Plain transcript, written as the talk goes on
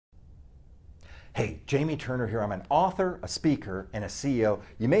Hey, Jamie Turner here. I'm an author, a speaker, and a CEO.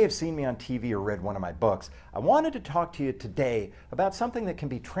 You may have seen me on TV or read one of my books. I wanted to talk to you today about something that can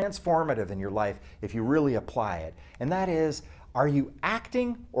be transformative in your life if you really apply it. And that is, are you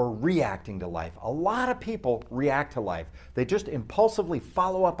acting or reacting to life? A lot of people react to life. They just impulsively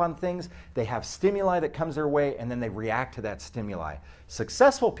follow up on things. They have stimuli that comes their way, and then they react to that stimuli.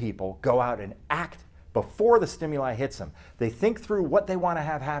 Successful people go out and act before the stimuli hits them. They think through what they want to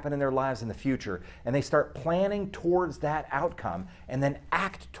have happen in their lives in the future, and they start planning towards that outcome and then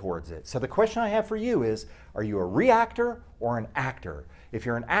act towards it. So the question I have for you is, are you a reactor or an actor? If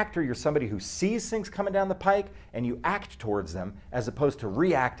you're an actor, you're somebody who sees things coming down the pike and you act towards them, as opposed to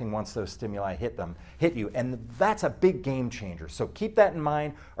reacting once those stimuli hit you. And that's a big game changer. So keep that in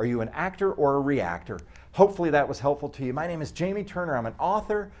mind. Are you an actor or a reactor? Hopefully that was helpful to you. My name is Jamie Turner. I'm an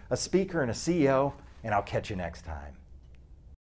author, a speaker, and a CEO. And I'll catch you next time.